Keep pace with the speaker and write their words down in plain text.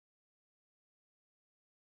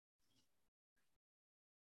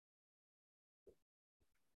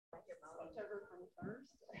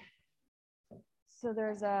So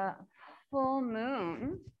there's a full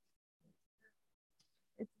moon.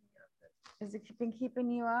 Has it been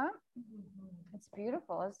keeping you up? It's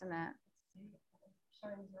beautiful, isn't it?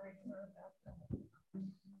 Shines right in our background.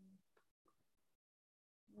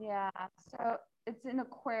 Yeah, so it's in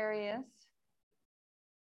Aquarius.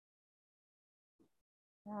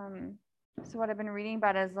 So what I've been reading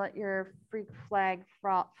about is let your freak flag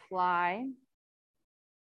fly,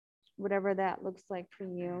 whatever that looks like for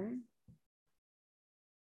you.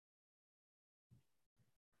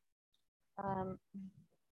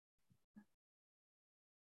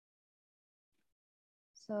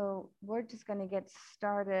 So we're just going to get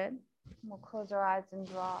started. We'll close our eyes and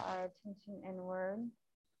draw our attention inward.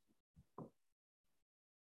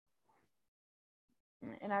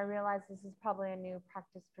 And I realize this is probably a new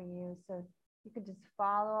practice for you, so you could just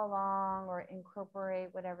follow along or incorporate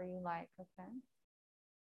whatever you like, okay?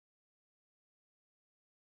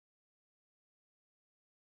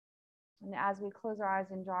 And as we close our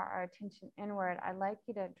eyes and draw our attention inward, I'd like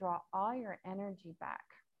you to draw all your energy back.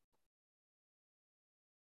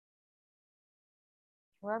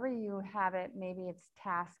 Wherever you have it, maybe it's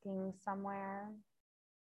tasking somewhere.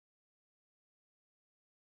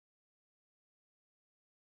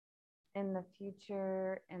 In the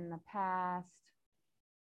future, in the past.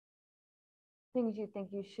 Things you think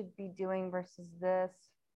you should be doing versus this.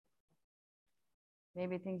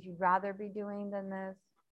 Maybe things you'd rather be doing than this.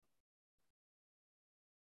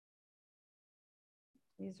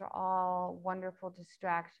 These are all wonderful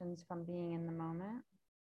distractions from being in the moment.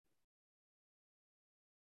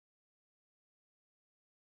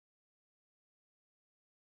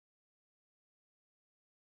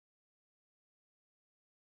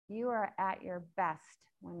 You are at your best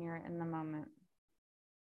when you're in the moment.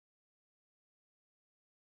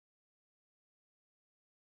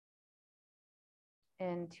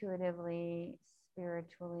 Intuitively,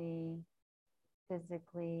 spiritually,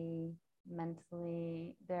 physically,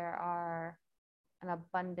 mentally, there are an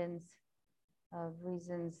abundance of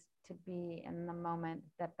reasons to be in the moment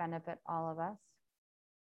that benefit all of us.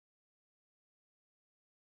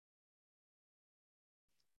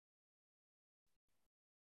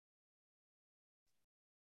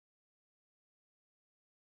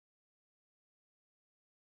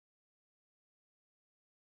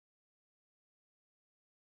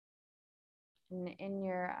 And in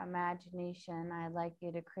your imagination, I'd like you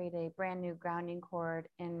to create a brand new grounding cord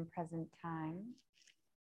in present time.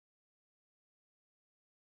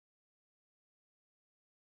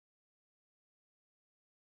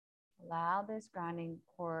 Allow this grounding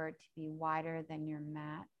cord to be wider than your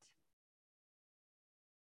mat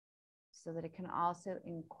so that it can also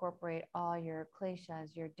incorporate all your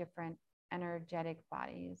kleshas, your different energetic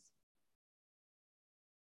bodies.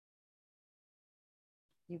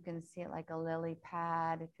 You can see it like a lily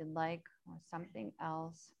pad if you'd like, or something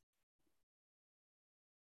else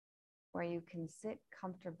where you can sit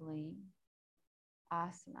comfortably,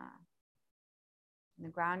 asana. And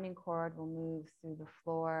the grounding cord will move through the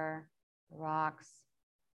floor, the rocks,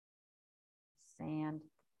 sand,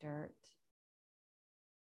 dirt,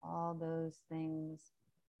 all those things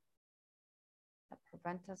that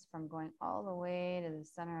prevent us from going all the way to the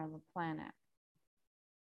center of the planet.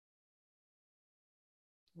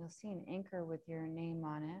 You'll see an anchor with your name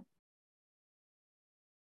on it.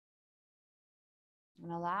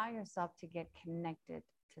 And allow yourself to get connected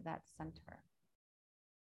to that center.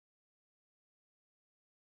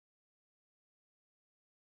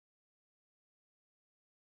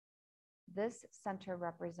 This center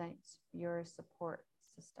represents your support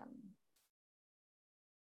system.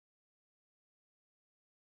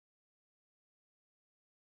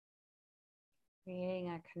 Creating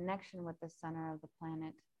a connection with the center of the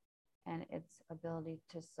planet and its ability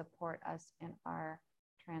to support us in our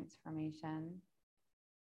transformation,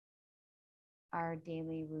 our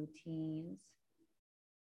daily routines,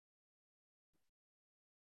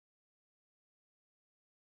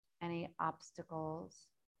 any obstacles,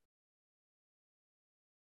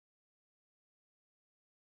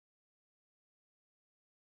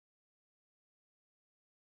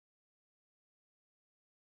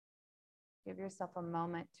 give yourself a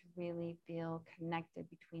moment to really feel connected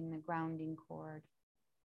between the grounding cord,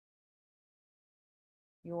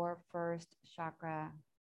 your first chakra,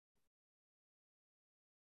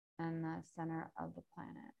 and the center of the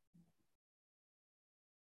planet.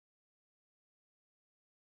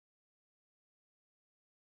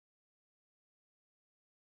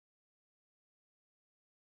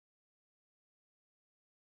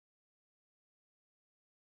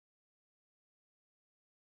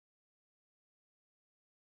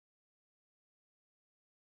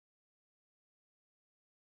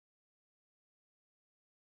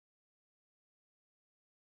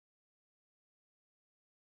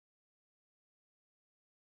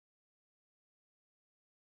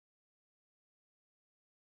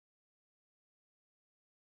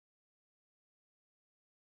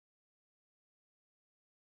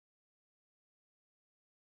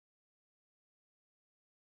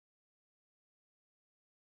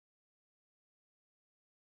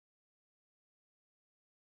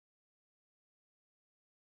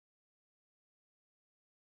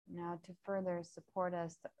 Now, to further support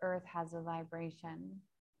us, the earth has a vibration.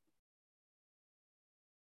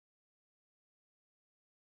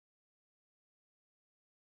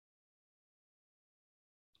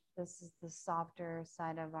 This is the softer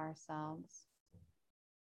side of ourselves.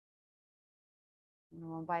 And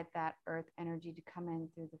we'll invite that earth energy to come in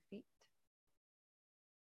through the feet.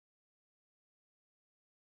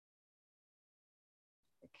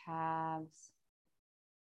 The calves,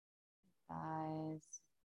 thighs,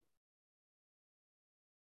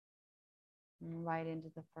 and right into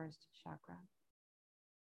the first chakra.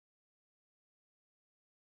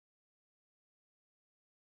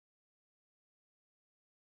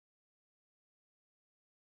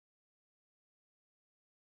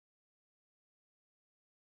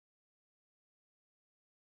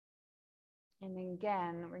 And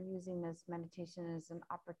again, we're using this meditation as an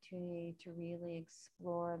opportunity to really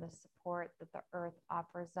explore the support that the earth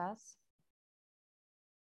offers us,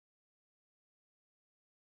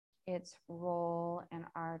 its role in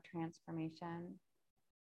our transformation.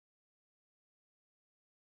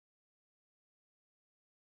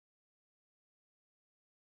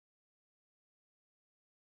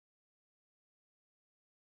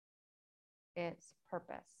 Its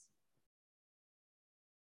purpose.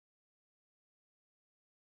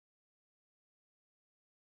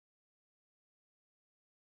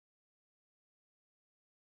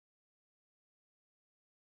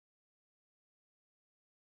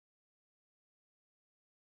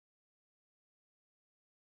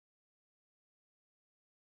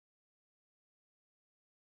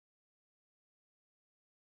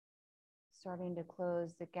 Starting to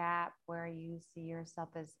close the gap where you see yourself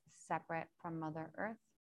as separate from Mother Earth.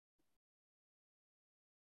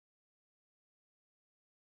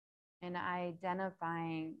 And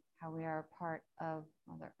identifying how we are a part of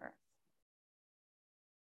Mother Earth.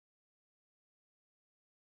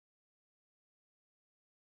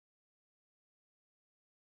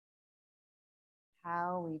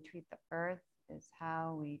 How we treat the earth is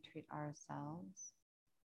how we treat ourselves.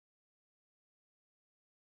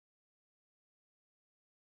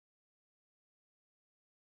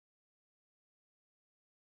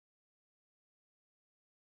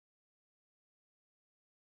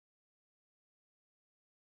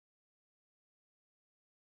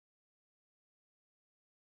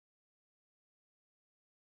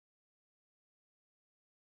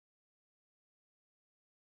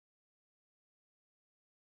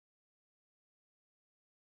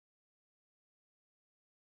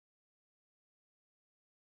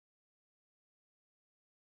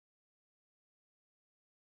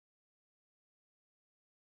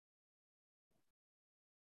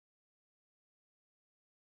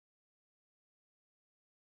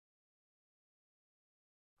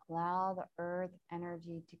 Allow the earth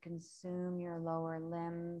energy to consume your lower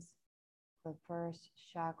limbs, the first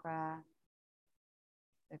chakra,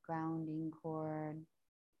 the grounding cord.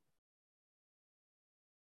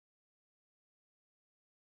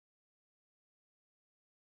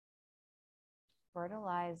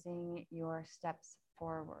 Fertilizing your steps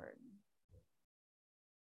forward.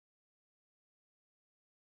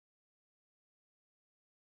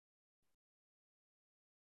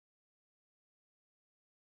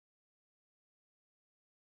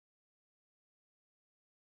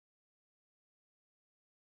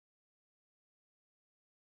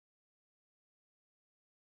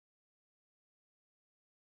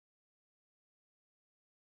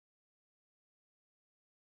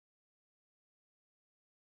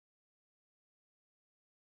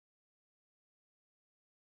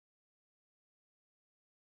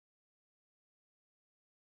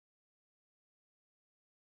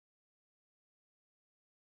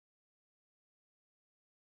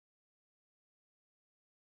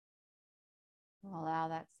 We'll allow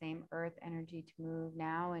that same earth energy to move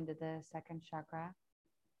now into the second chakra,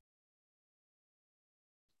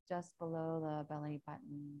 just below the belly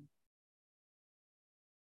button.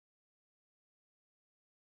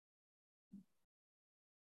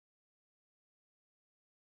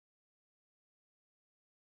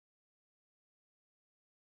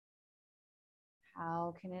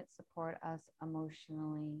 How can it support us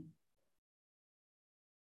emotionally?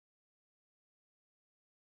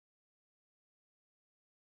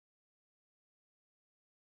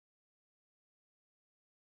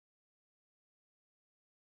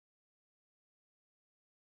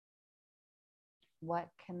 What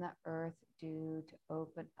can the earth do to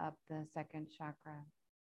open up the second chakra?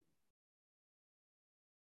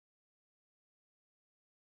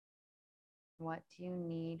 What do you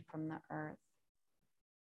need from the earth?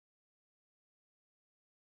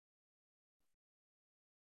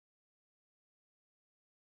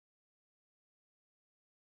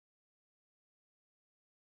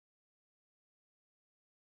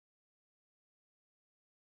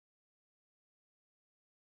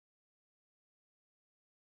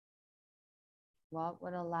 What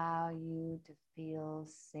would allow you to feel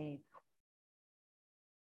safe?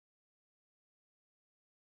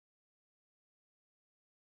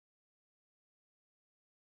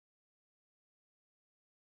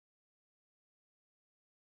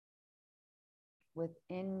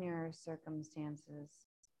 Within your circumstances,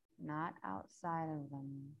 not outside of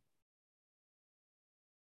them.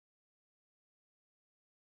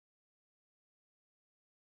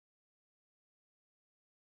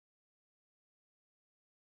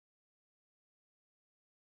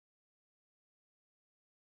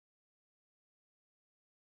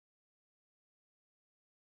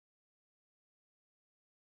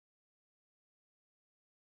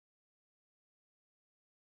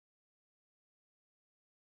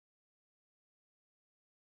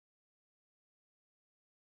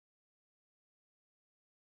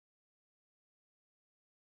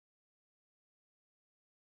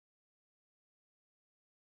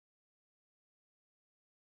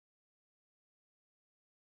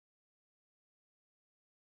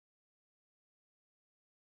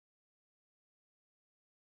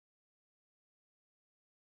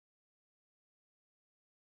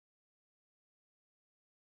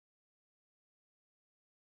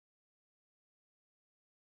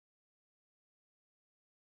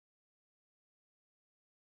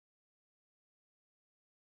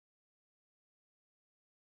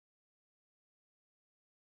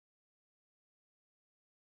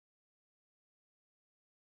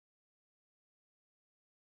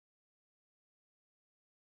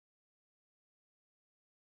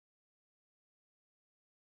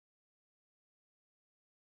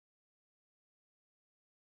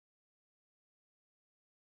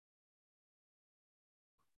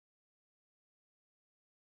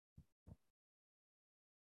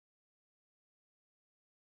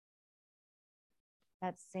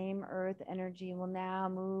 That same earth energy will now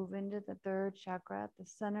move into the third chakra at the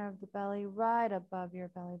center of the belly, right above your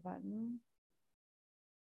belly button.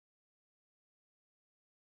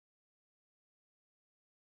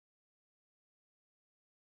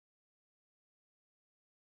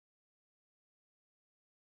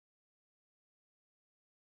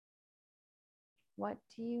 What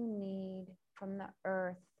do you need from the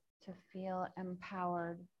earth to feel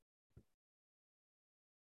empowered?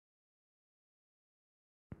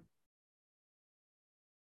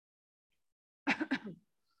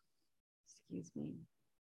 Excuse me.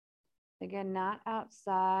 Again, not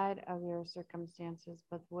outside of your circumstances,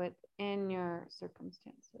 but within your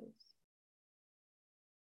circumstances.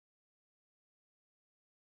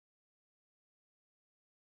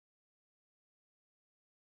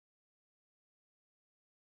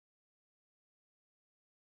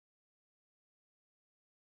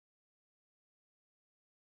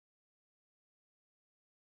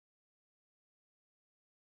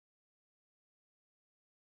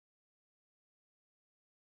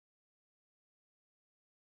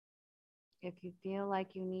 If you feel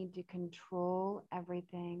like you need to control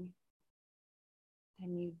everything,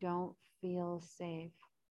 then you don't feel safe.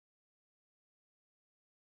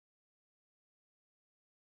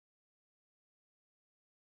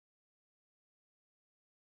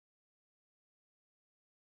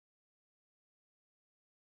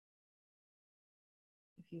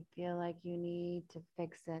 If you feel like you need to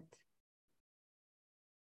fix it,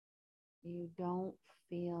 you don't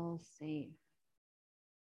feel safe.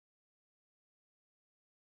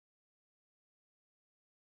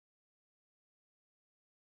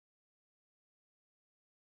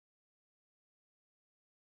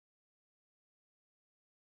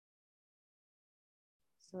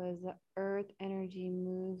 So as the earth energy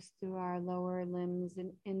moves through our lower limbs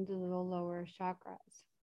and into the lower chakras,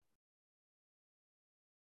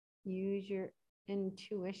 use your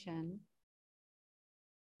intuition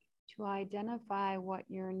to identify what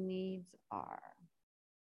your needs are.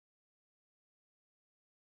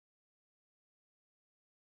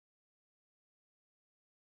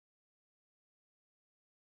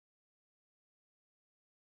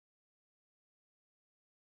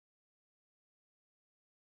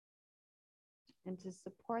 And to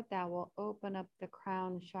support that, we'll open up the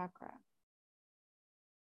crown chakra.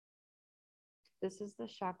 This is the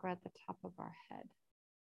chakra at the top of our head.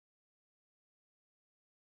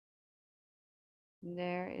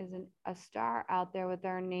 There is a star out there with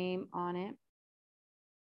our name on it.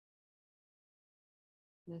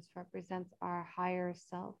 This represents our higher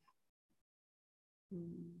self,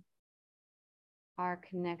 our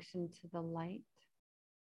connection to the light.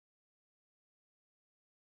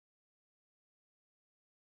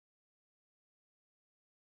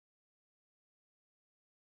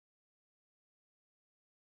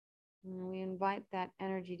 And we invite that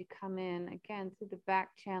energy to come in again through the back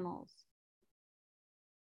channels.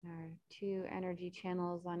 There are two energy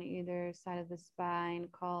channels on either side of the spine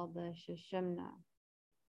called the Sushumna.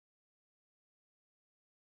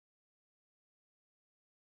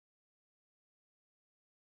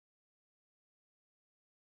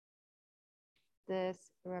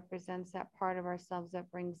 This represents that part of ourselves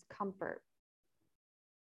that brings comfort.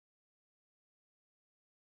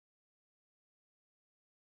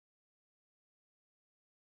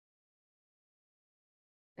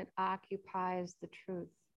 It occupies the truth.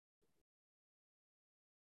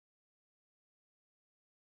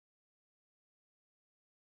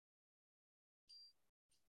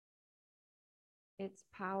 Its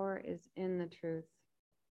power is in the truth.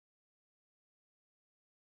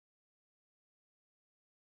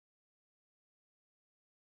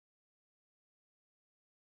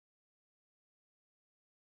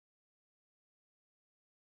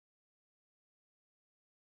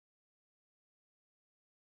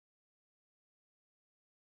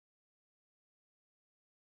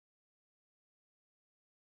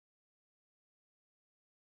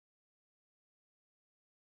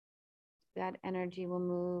 That energy will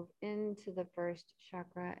move into the first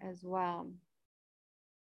chakra as well.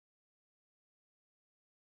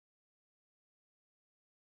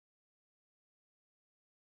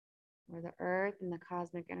 Where the earth and the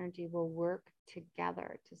cosmic energy will work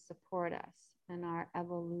together to support us in our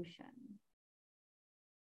evolution.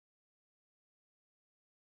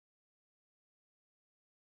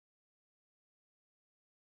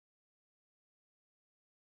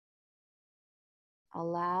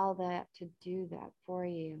 Allow that to do that for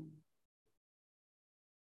you.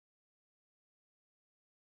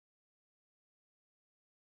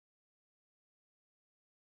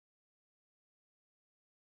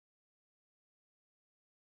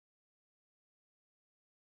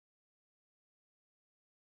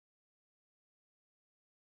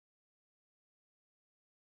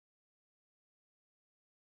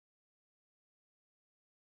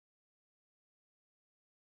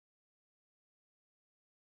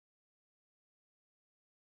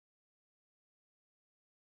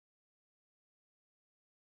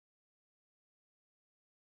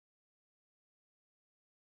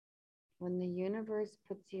 When the universe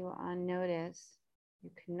puts you on notice,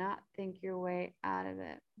 you cannot think your way out of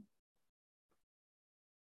it.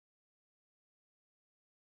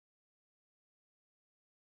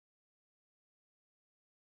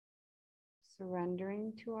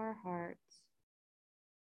 Surrendering to our hearts.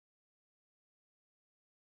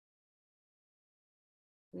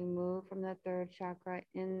 We move from the third chakra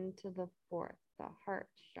into the fourth, the heart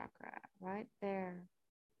chakra, right there.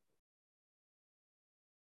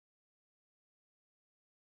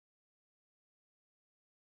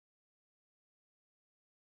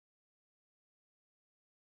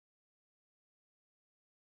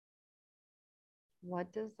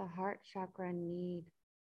 What does the heart chakra need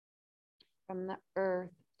from the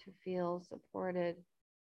earth to feel supported?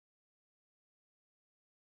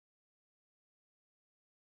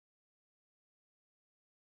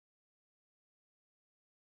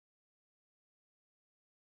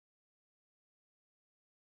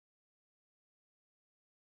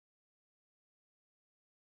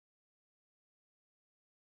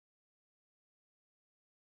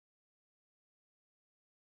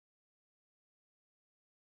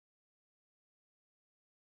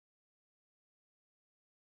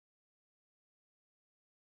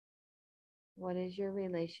 What is your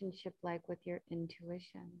relationship like with your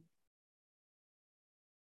intuition?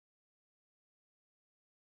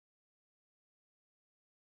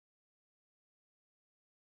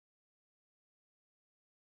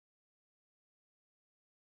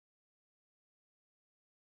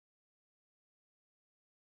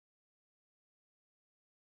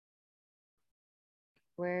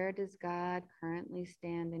 Where does God currently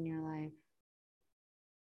stand in your life?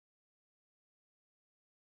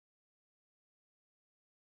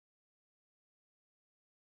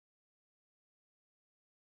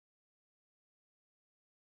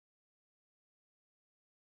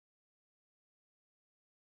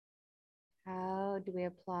 How do we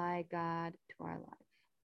apply God to our life?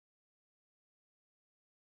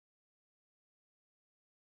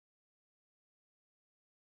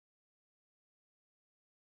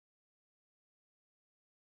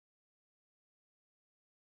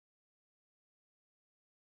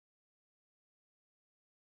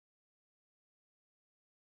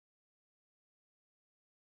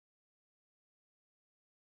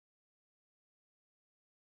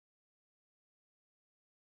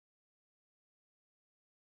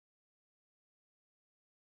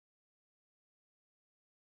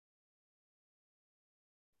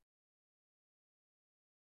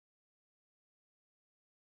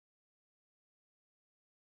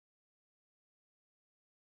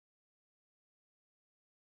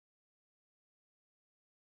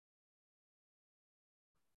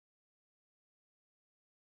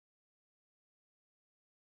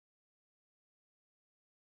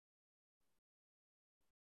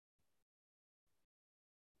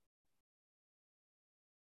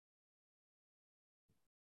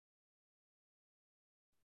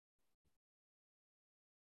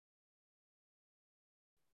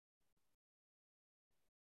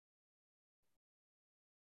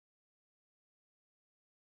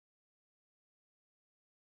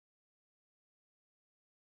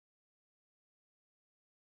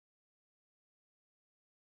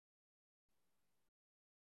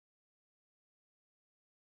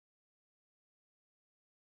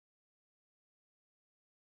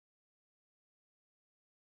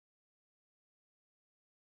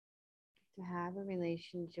 to have a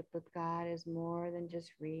relationship with God is more than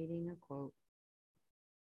just reading a quote.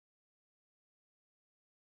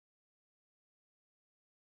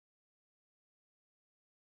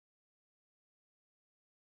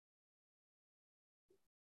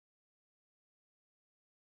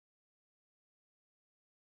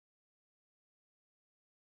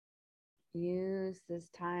 Use this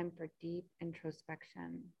time for deep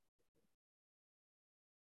introspection.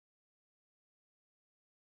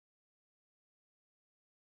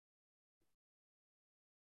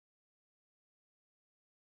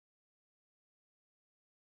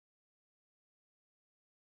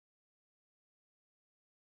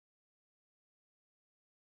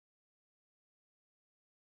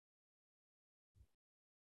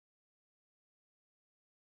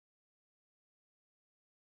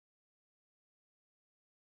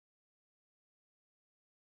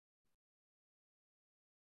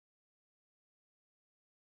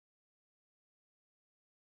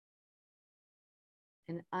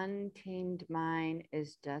 An untamed mind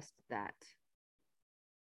is just that,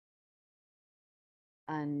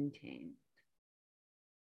 untamed.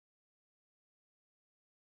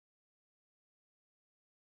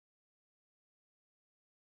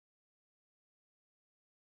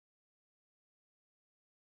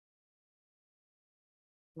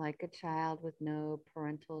 Like a child with no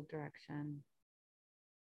parental direction,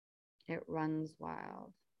 it runs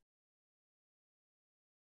wild.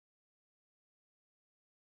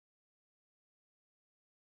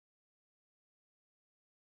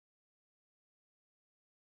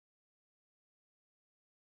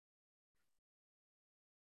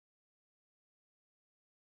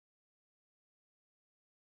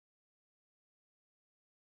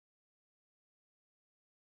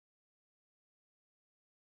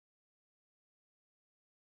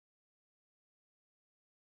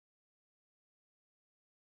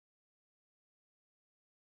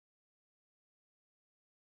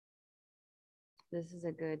 This is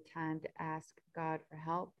a good time to ask God for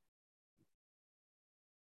help.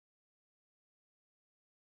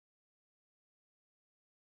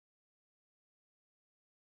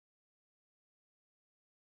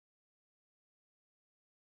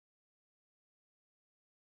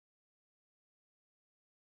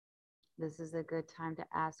 This is a good time to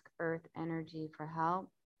ask Earth energy for help.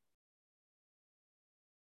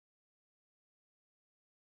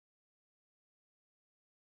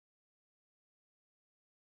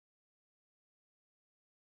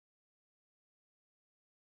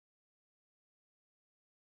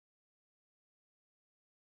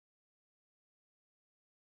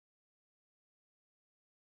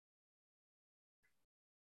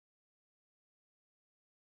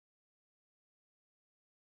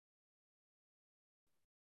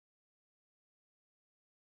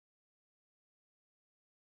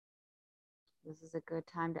 This is a good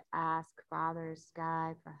time to ask Father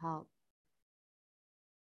Sky for help.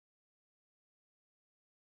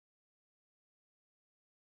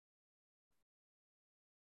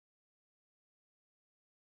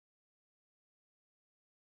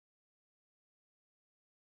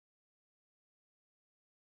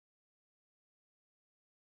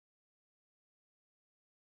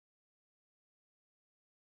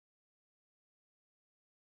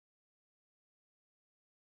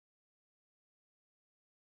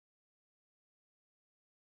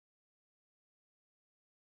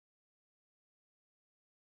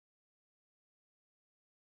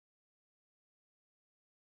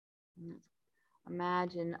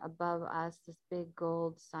 Imagine above us this big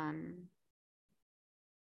gold sun.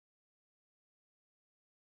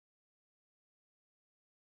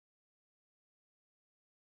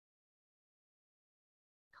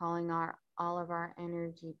 Calling all of our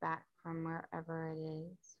energy back from wherever it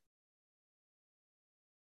is.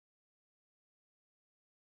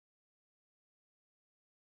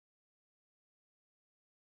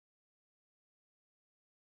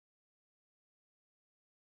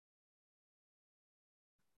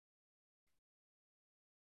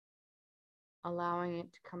 Allowing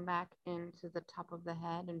it to come back into the top of the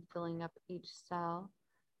head and filling up each cell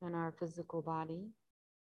in our physical body.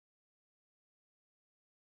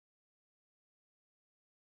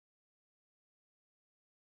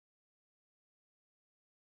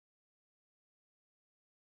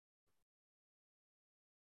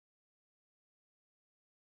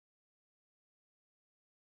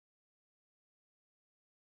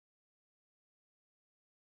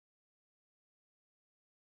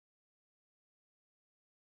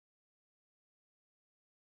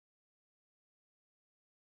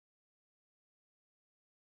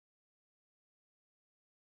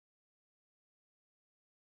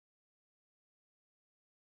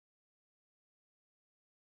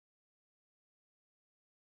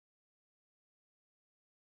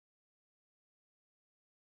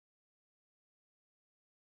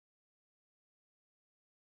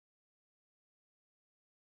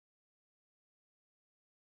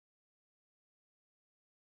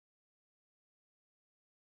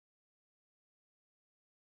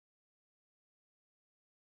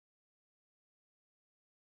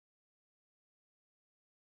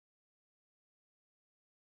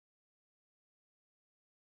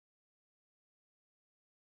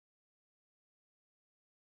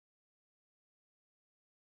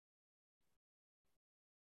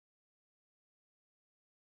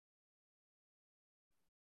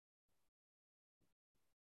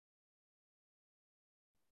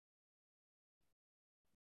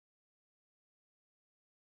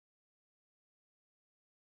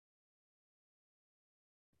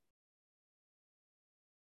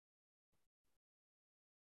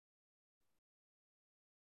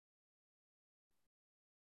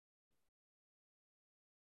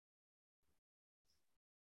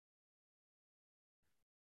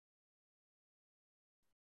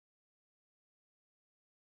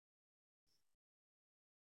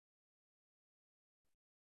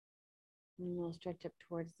 And we'll stretch up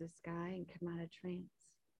towards the sky and come out of trance.